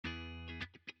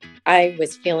I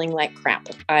was feeling like crap.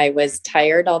 I was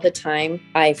tired all the time.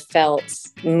 I felt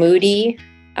moody.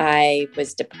 I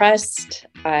was depressed.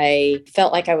 I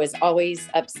felt like I was always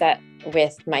upset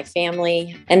with my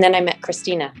family. And then I met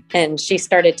Christina and she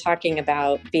started talking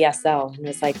about BSL and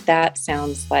was like, that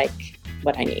sounds like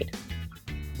what I need.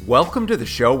 Welcome to the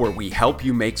show where we help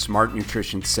you make smart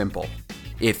nutrition simple.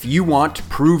 If you want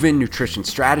proven nutrition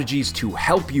strategies to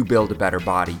help you build a better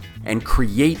body and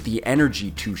create the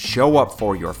energy to show up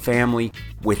for your family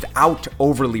without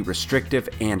overly restrictive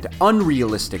and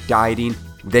unrealistic dieting,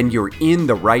 then you're in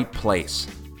the right place.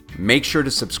 Make sure to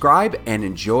subscribe and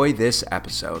enjoy this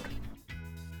episode.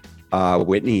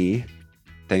 Whitney,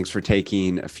 thanks for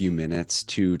taking a few minutes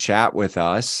to chat with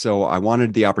us. So I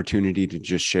wanted the opportunity to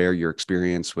just share your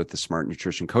experience with the Smart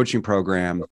Nutrition Coaching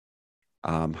Program.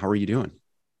 How are you doing?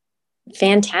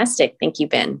 Fantastic. Thank you,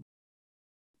 Ben.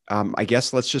 I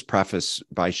guess let's just preface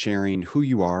by sharing who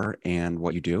you are and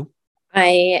what you do.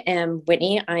 I am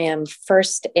Whitney. I am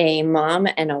first a mom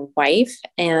and a wife.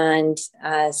 And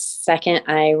second,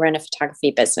 I run a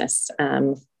photography business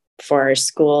for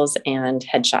schools and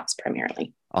head shops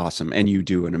primarily. Awesome. And you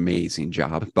do an amazing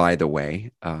job, by the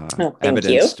way,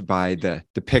 evidenced by the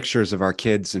pictures of our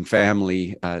kids and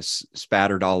family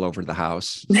spattered all over the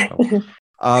house.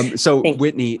 So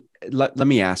Whitney, let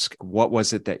me ask, what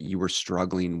was it that you were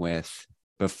struggling with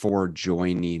before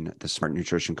joining the Smart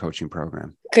Nutrition Coaching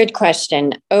Program? Good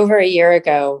question. Over a year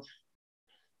ago,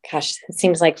 gosh, it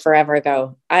seems like forever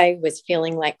ago, I was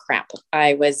feeling like crap.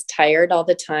 I was tired all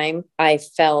the time. I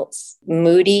felt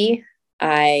moody.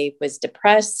 I was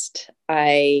depressed.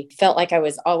 I felt like I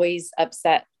was always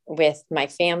upset with my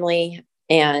family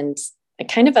and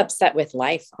kind of upset with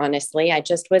life, honestly. I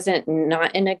just wasn't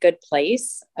not in a good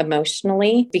place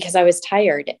emotionally because I was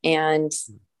tired. And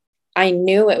I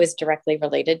knew it was directly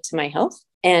related to my health.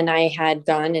 And I had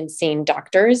gone and seen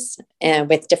doctors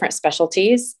with different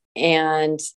specialties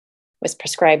and was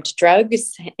prescribed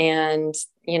drugs and,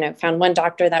 found one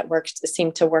doctor that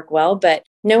seemed to work well, but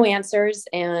no answers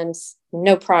and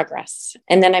no progress.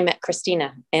 And then I met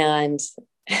Christina and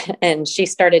she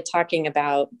started talking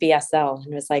about BSL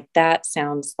and was like, that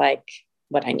sounds like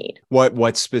what I need.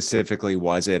 What specifically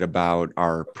was it about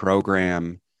our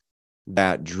program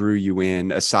that drew you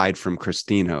in, aside from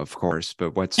Christina, of course,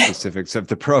 but what specifics of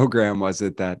the program was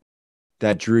it that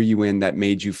drew you in, that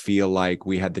made you feel like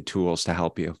we had the tools to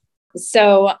help you?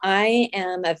 So I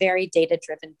am a very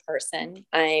data-driven person.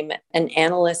 I'm an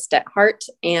analyst at heart.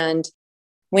 And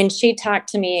when she talked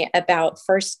to me about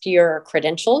first your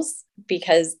credentials,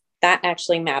 because that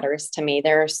actually matters to me.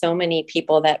 There are so many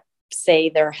people that say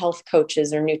they're health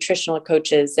coaches or nutritional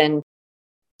coaches, and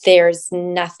there's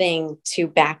nothing to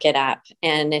back it up.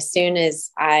 And as soon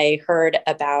as I heard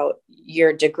about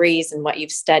your degrees and what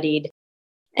you've studied,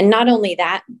 and not only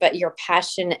that, but your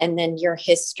passion and then your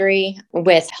history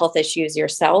with health issues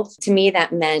yourself, to me,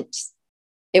 that meant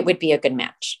it would be a good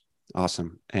match.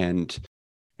 Awesome. And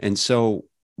so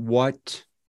what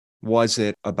was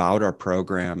it about our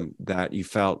program that you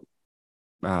felt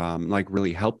like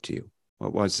really helped you?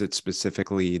 What was it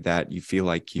specifically that you feel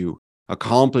like you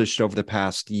accomplished over the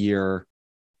past year?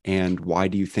 And why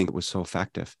do you think it was so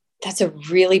effective? That's a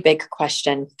really big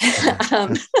question.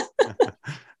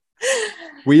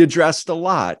 We addressed a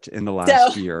lot in the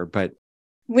last year, but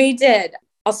we did.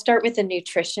 I'll start with the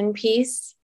nutrition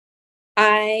piece.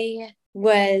 I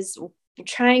was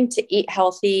trying to eat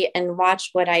healthy and watch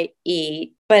what I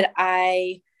eat, but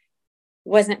I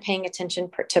wasn't paying attention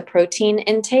to protein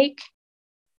intake.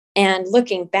 And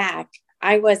looking back,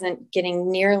 I wasn't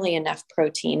getting nearly enough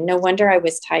protein. No wonder I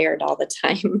was tired all the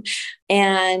time.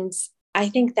 And I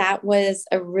think that was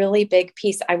a really big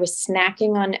piece. I was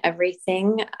snacking on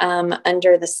everything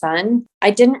under the sun.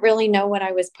 I didn't really know what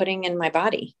I was putting in my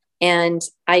body. And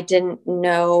I didn't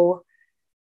know,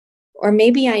 or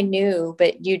maybe I knew,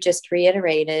 but you just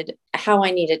reiterated how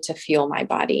I needed to fuel my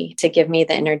body to give me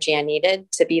the energy I needed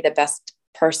to be the best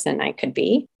person I could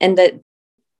be. And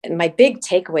my big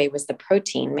takeaway was the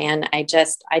protein, man. I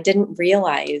didn't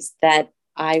realize that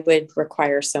I would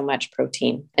require so much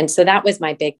protein. And so that was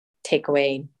my big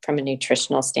takeaway from a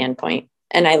nutritional standpoint.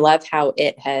 And I love how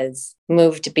it has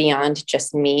moved beyond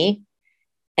just me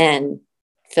and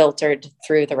filtered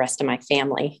through the rest of my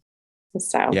family.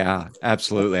 So yeah,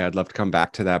 absolutely. I'd love to come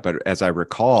back to that. But as I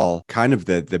recall, kind of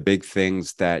the big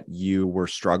things that you were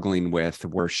struggling with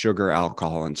were sugar,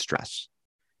 alcohol, and stress.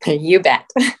 You bet.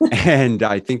 And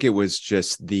I think it was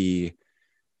just the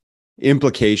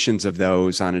implications of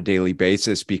those on a daily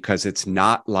basis, because it's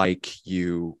not like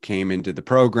you came into the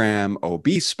program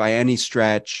obese by any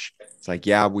stretch. It's like,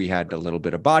 yeah, we had a little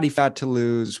bit of body fat to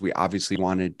lose. We obviously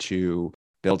wanted to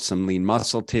build some lean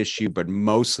muscle tissue, but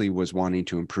mostly was wanting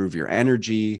to improve your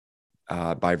energy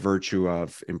by virtue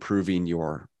of improving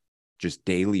your just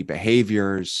daily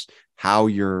behaviors, how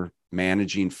you're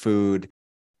managing food,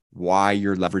 why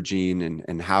you're leveraging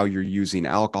and how you're using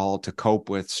alcohol to cope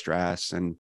with stress.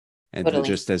 And Totally.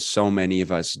 just as so many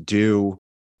of us do.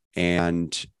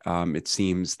 And it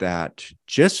seems that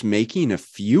just making a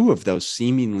few of those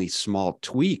seemingly small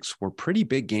tweaks were pretty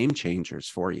big game changers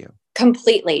for you.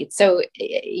 Completely. So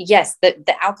yes,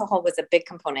 the alcohol was a big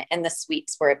component and the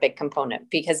sweets were a big component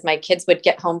because my kids would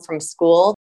get home from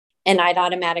school and I'd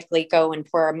automatically go and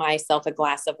pour myself a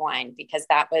glass of wine because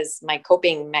that was my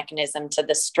coping mechanism to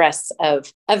the stress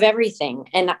of everything.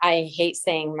 And I hate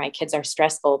saying my kids are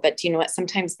stressful, but do you know what?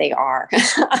 Sometimes they are.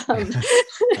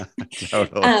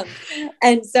 Totally.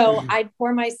 And so I'd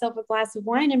pour myself a glass of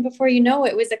wine. And before you know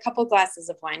it, was a couple glasses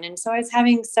of wine. And so I was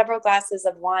having several glasses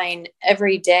of wine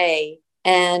every day.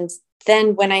 And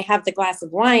then when I have the glass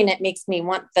of wine, it makes me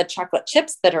want the chocolate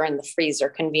chips that are in the freezer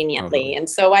conveniently. Totally. And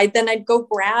so I'd go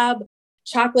grab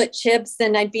chocolate chips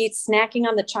and I'd be snacking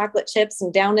on the chocolate chips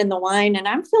and down in the wine and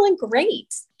I'm feeling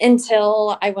great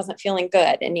until I wasn't feeling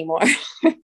good anymore.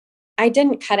 I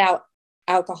didn't cut out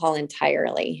alcohol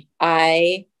entirely.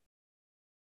 I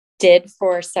did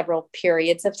for several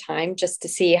periods of time just to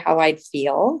see how I'd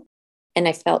feel. And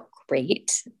I felt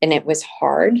great and it was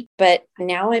hard. But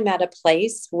now I'm at a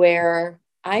place where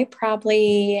I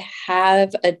probably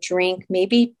have a drink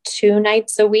maybe 2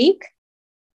 nights a week.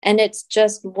 And it's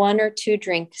just 1 or 2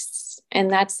 drinks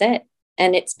and that's it.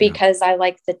 And it's because I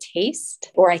like the taste,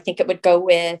 or I think it would go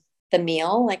with the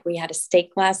meal. Like we had a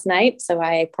steak last night. So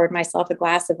I poured myself a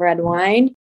glass of red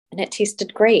wine and it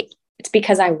tasted great. It's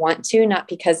because I want to, not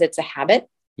because it's a habit.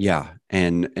 Yeah.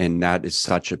 And that is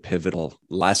such a pivotal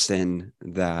lesson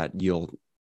that you'll,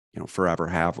 forever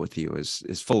have with you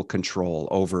is full control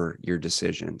over your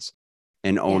decisions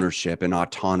and ownership and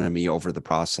autonomy over the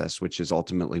process, which is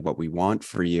ultimately what we want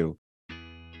for you.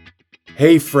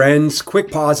 Hey friends,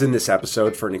 quick pause in this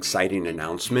episode for an exciting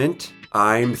announcement.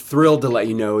 I'm thrilled to let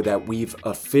you know that we've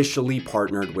officially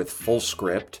partnered with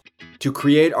Fullscript to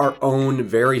create our own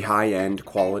very high-end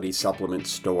quality supplement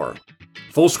store.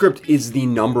 Fullscript is the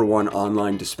 #1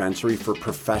 online dispensary for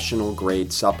professional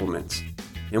grade supplements.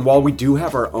 And while we do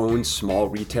have our own small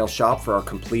retail shop for our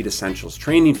complete essentials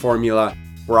training formula,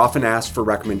 we're often asked for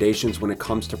recommendations when it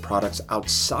comes to products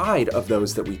outside of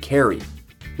those that we carry.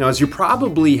 Now, as you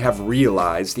probably have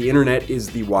realized, the internet is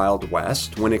the Wild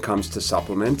West when it comes to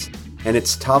supplements, and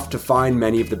it's tough to find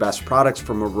many of the best products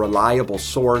from a reliable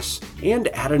source and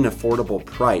at an affordable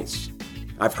price.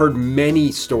 I've heard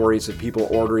many stories of people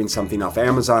ordering something off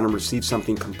Amazon and receive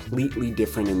something completely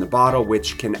different in the bottle,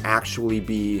 which can actually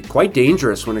be quite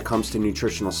dangerous when it comes to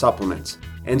nutritional supplements.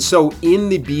 And so in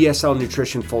the BSL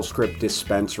Nutrition Fullscript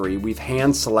dispensary, we've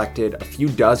hand-selected a few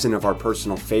dozen of our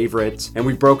personal favorites, and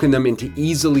we've broken them into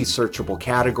easily searchable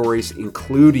categories,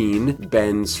 including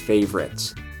Ben's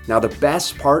favorites. Now, the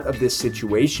best part of this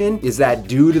situation is that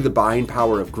due to the buying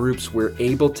power of groups, we're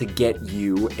able to get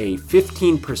you a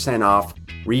 15% off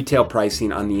retail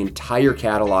pricing on the entire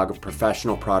catalog of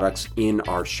professional products in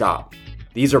our shop.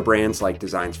 These are brands like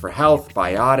Designs for Health,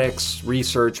 Biotics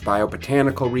Research,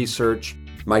 Biobotanical Research,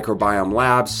 Microbiome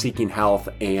Labs, Seeking Health,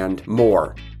 and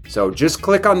more. So just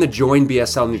click on the Join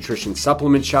BSL Nutrition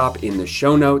Supplement Shop in the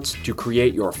show notes to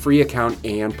create your free account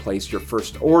and place your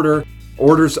first order.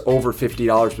 Orders over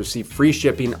 $50 receive free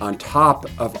shipping on top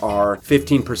of our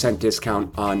 15%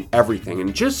 discount on everything.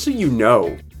 And just so you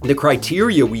know, the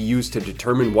criteria we use to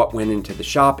determine what went into the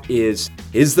shop is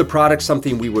the product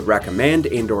something we would recommend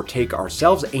and or take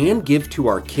ourselves and give to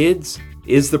our kids?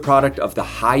 Is the product of the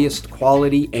highest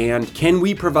quality? And can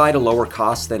we provide a lower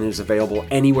cost than is available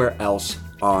anywhere else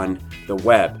on the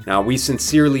web? Now, we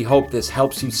sincerely hope this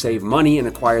helps you save money and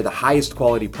acquire the highest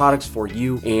quality products for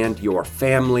you and your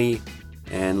family.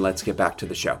 And let's get back to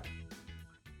the show.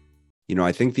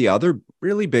 I think the other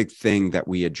really big thing that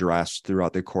we addressed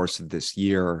throughout the course of this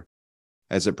year,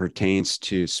 as it pertains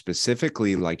to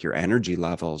specifically like your energy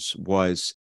levels,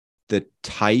 was the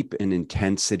type and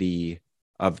intensity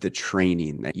of the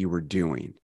training that you were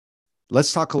doing.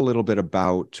 Let's talk a little bit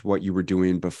about what you were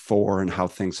doing before and how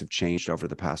things have changed over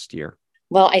the past year.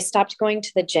 Well, I stopped going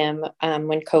to the gym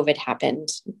when COVID happened.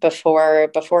 Before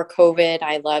COVID,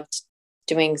 I loved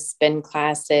doing spin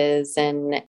classes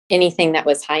and anything that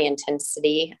was high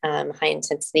intensity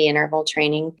interval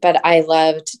training. But I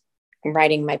loved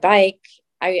riding my bike.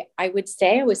 I would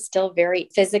say I was still very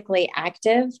physically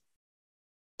active,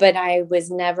 but I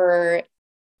was never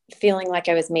feeling like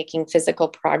I was making physical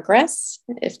progress,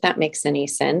 if that makes any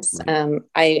sense. Right.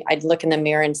 I'd look in the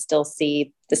mirror and still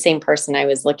see the same person I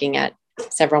was looking at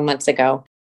several months ago.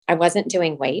 I wasn't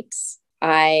doing weights.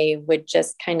 I would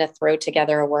just kind of throw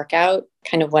together a workout,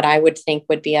 kind of what I would think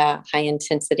would be a high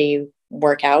intensity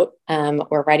workout,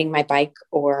 or riding my bike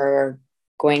or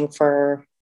going for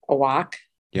a walk.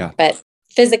 Yeah. But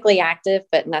physically active,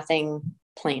 but nothing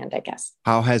planned, I guess.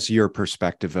 How has your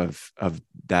perspective of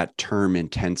that term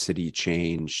intensity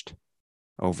changed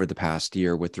over the past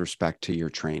year with respect to your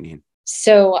training?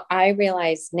 So I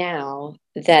realize now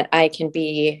that I can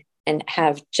be and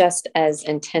have just as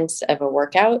intense of a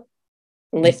workout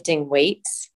lifting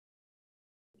weights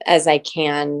as I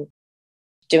can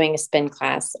doing a spin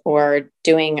class or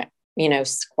doing,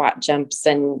 squat jumps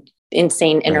and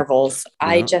insane Right. intervals. Yeah.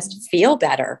 I just feel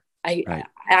better. Right.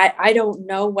 I don't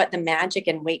know what the magic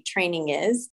in weight training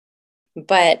is,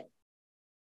 but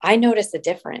I notice a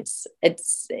difference.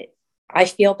 I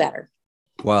feel better.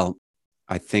 Well,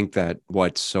 I think that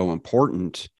what's so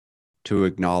important to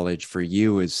acknowledge for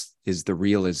you is the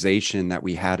realization that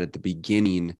we had at the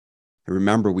beginning.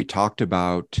 Remember, we talked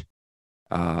about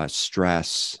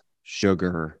stress,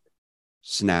 sugar,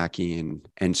 snacking,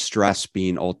 and stress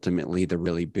being ultimately the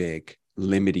really big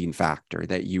limiting factor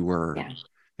that you were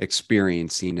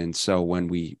experiencing. And so when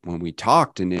we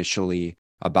talked initially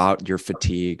about your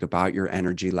fatigue, about your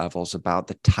energy levels, about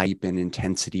the type and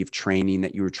intensity of training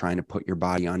that you were trying to put your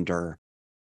body under,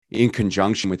 in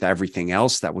conjunction with everything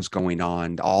else that was going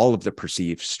on, all of the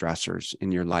perceived stressors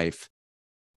in your life,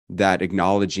 that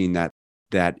acknowledging that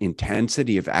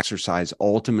intensity of exercise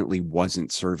ultimately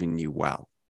wasn't serving you well,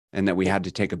 and that we had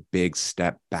to take a big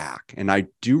step back. And I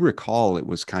do recall it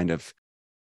was kind of,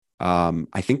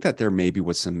 I think that there maybe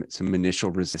was some initial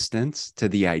resistance to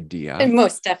the idea. And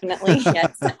most definitely,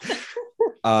 yes.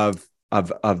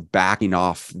 of backing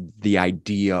off the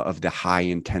idea of the high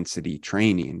intensity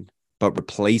training, but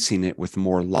replacing it with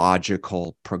more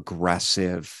logical,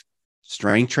 progressive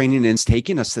strength training. And it's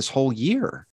taken us this whole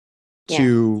year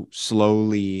to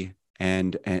slowly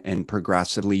and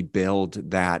progressively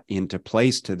build that into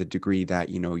place to the degree that,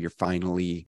 you're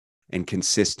finally and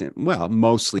consistent, well,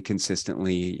 mostly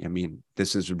consistently. I mean,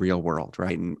 this is a real world,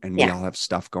 right? And we all have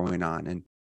stuff going on.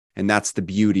 And that's the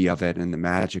beauty of it. And the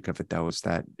magic of it, though, is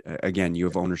that, again, you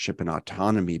have ownership and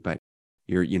autonomy, but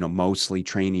you're, mostly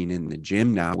training in the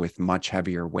gym now with much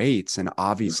heavier weights and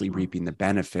obviously reaping the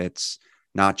benefits,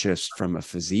 not just from a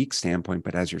physique standpoint,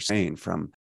 but as you're saying,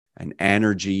 from an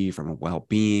energy, from a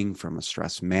well-being, from a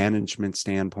stress management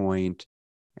standpoint.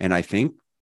 And I think,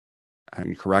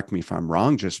 correct me if I'm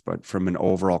wrong, but from an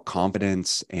overall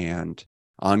confidence and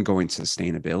ongoing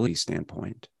sustainability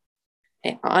standpoint.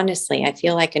 Honestly, I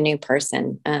feel like a new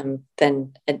person,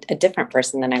 than a different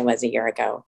person than I was a year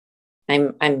ago.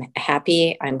 I'm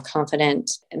happy. I'm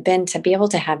confident. Ben, to be able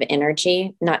to have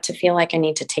energy, not to feel like I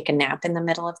need to take a nap in the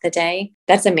middle of the day,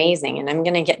 that's amazing. And I'm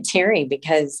going to get teary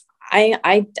because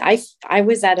I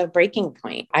was at a breaking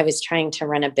point. I was trying to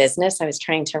run a business. I was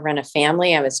trying to run a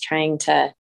family. I was trying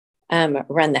to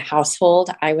run the household.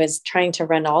 I was trying to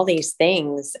run all these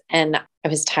things and I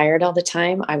was tired all the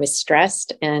time. I was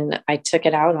stressed and I took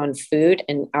it out on food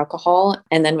and alcohol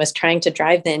and then was trying to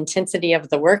drive the intensity of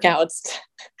the workouts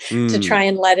to try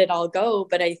and let it all go.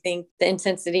 But I think the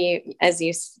intensity, as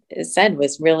you said,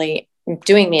 was really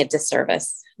doing me a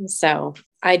disservice. So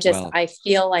I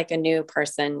feel like a new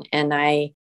person and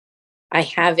I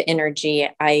have energy.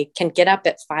 I can get up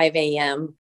at 5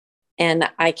 a.m. and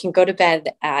I can go to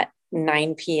bed at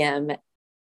 9 p.m.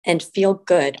 and feel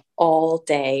good all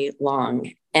day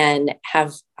long and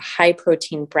have high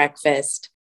protein breakfast,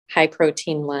 high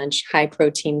protein lunch, high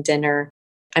protein dinner.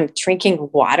 I'm drinking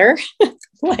water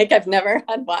like I've never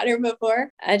had water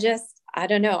before. I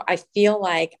don't know. I feel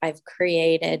like I've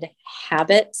created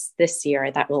habits this year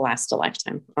that will last a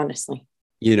lifetime, honestly.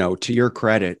 To your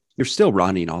credit, you're still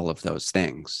running all of those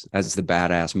things as the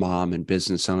badass mom and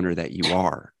business owner that you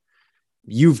are.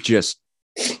 You've just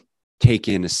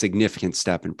taken a significant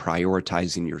step in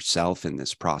prioritizing yourself in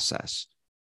this process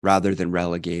rather than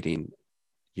relegating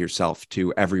yourself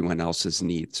to everyone else's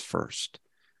needs first.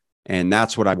 And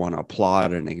that's what I want to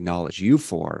applaud and acknowledge you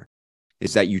for,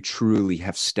 is that you truly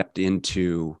have stepped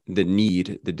into the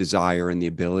need, the desire, and the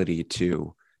ability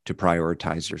to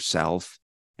prioritize yourself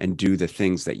and do the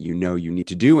things that you need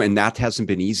to do. And that hasn't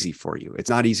been easy for you.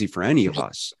 It's not easy for any of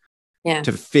us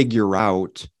to figure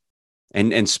out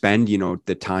and spend,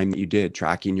 the time that you did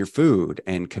tracking your food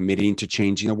and committing to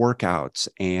changing the workouts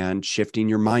and shifting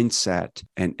your mindset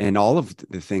and all of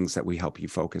the things that we help you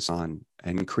focus on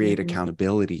and create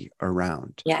accountability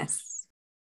around. Yes.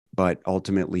 but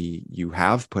ultimately you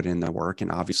have put in the work,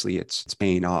 and obviously it's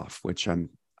paying off, which I'm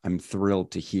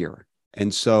thrilled to hear.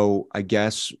 And so I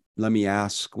guess let me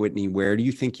ask, Whitney, where do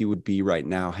you think you would be right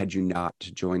now had you not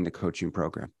joined the coaching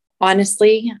program?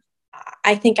 Honestly,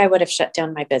 I think I would have shut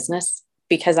down my business,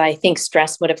 because I think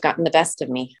stress would have gotten the best of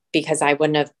me because I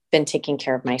wouldn't have been taking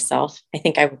care of myself. I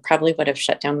think I probably would have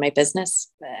shut down my business.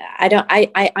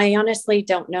 I honestly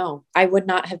don't know. I would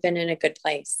not have been in a good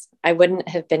place. I wouldn't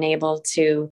have been able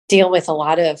to deal with a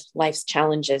lot of life's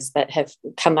challenges that have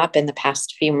come up in the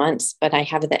past few months, but I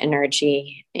have the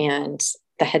energy and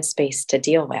the headspace to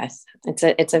deal with.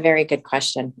 It's a very good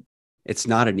question. It's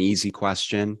not an easy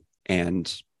question,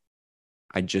 and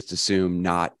I just assume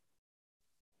not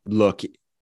look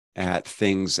at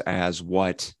things as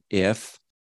what if,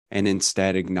 and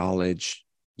instead acknowledge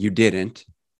you didn't.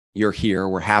 You're here.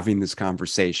 We're having this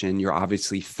conversation. You're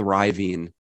obviously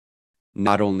thriving,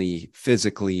 not only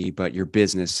physically, but your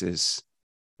business is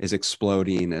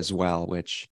exploding as well,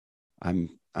 which I'm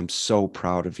so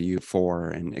proud of you for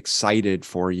and excited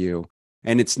for you.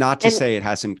 And it's not to say it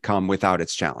hasn't come without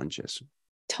its challenges.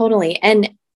 Totally.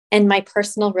 And my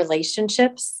personal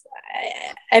relationships,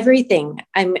 everything.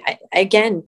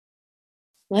 Again,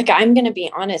 look, I'm going to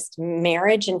be honest,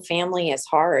 marriage and family is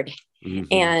hard. Mm-hmm.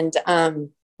 And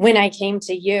when I came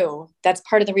to you, that's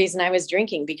part of the reason I was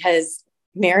drinking, because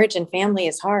marriage and family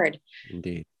is hard.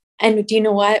 Indeed. And do you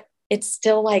know what? It's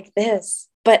still like this,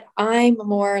 but I'm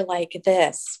more like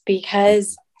this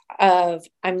because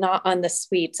I'm not on the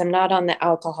sweets. I'm not on the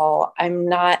alcohol. I'm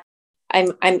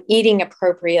eating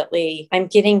appropriately. I'm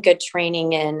getting good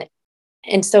training in.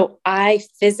 And so I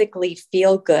physically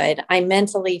feel good. I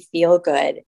mentally feel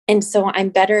good. And so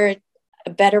I'm a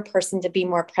better person to be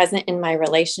more present in my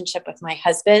relationship with my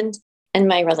husband and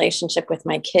my relationship with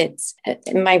my kids.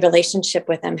 My relationship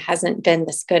with them hasn't been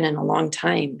this good in a long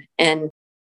time. And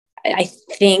I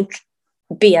think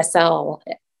BSL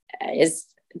has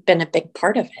been a big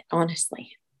part of it,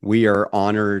 honestly. We are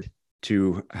honored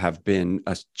to have been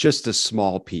just a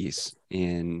small piece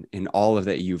in all of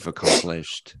that you've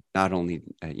accomplished, not only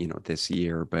this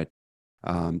year, but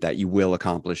that you will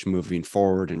accomplish moving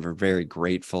forward. And we're very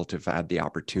grateful to have had the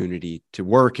opportunity to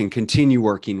work and continue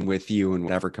working with you in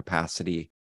whatever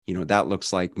capacity that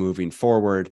looks like moving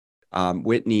forward.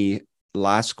 Whitney,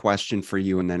 last question for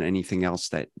you, and then anything else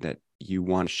that you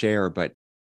want to share. But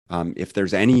if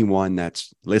there's anyone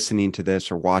that's listening to this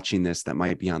or watching this that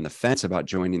might be on the fence about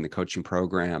joining the coaching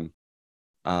program,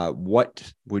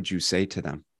 what would you say to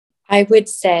them? I would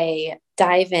say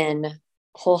dive in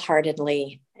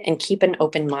wholeheartedly and keep an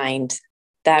open mind.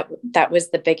 That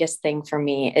was the biggest thing for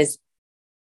me, is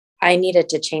I needed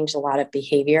to change a lot of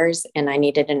behaviors, and I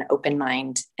needed an open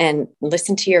mind. And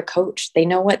listen to your coach. They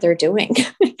know what they're doing.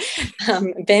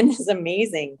 Ben is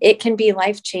amazing. It can be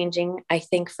life-changing, I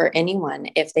think, for anyone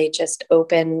if they just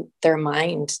open their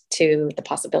mind to the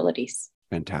possibilities.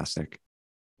 Fantastic.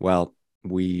 Well,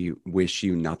 we wish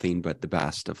you nothing but the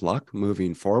best of luck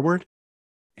moving forward.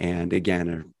 And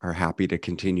again, are happy to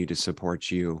continue to support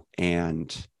you,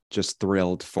 and just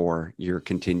thrilled for your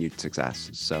continued success.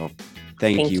 So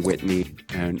thank you, Whitney,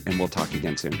 and we'll talk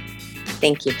again soon.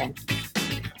 Thank you, Ben.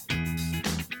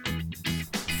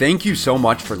 Thank you so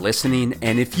much for listening.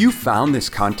 And if you found this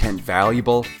content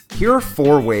valuable, here are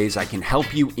 4 ways I can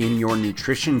help you in your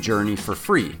nutrition journey for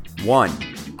free. 1,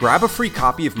 grab a free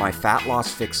copy of my Fat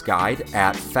Loss Fix Guide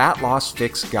at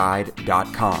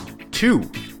fatlossfixguide.com.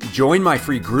 2, join my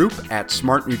free group at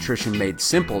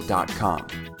smartnutritionmadesimple.com.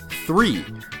 3,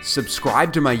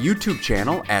 subscribe to my YouTube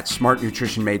channel at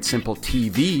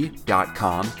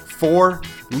smartnutritionmadesimple.tv.com. 4,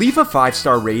 leave a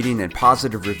 5-star rating and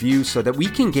positive review so that we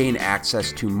can gain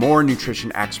access to more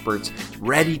nutrition experts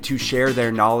ready to share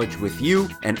their knowledge with you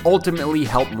and ultimately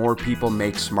help more people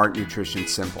make smart nutrition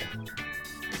simple.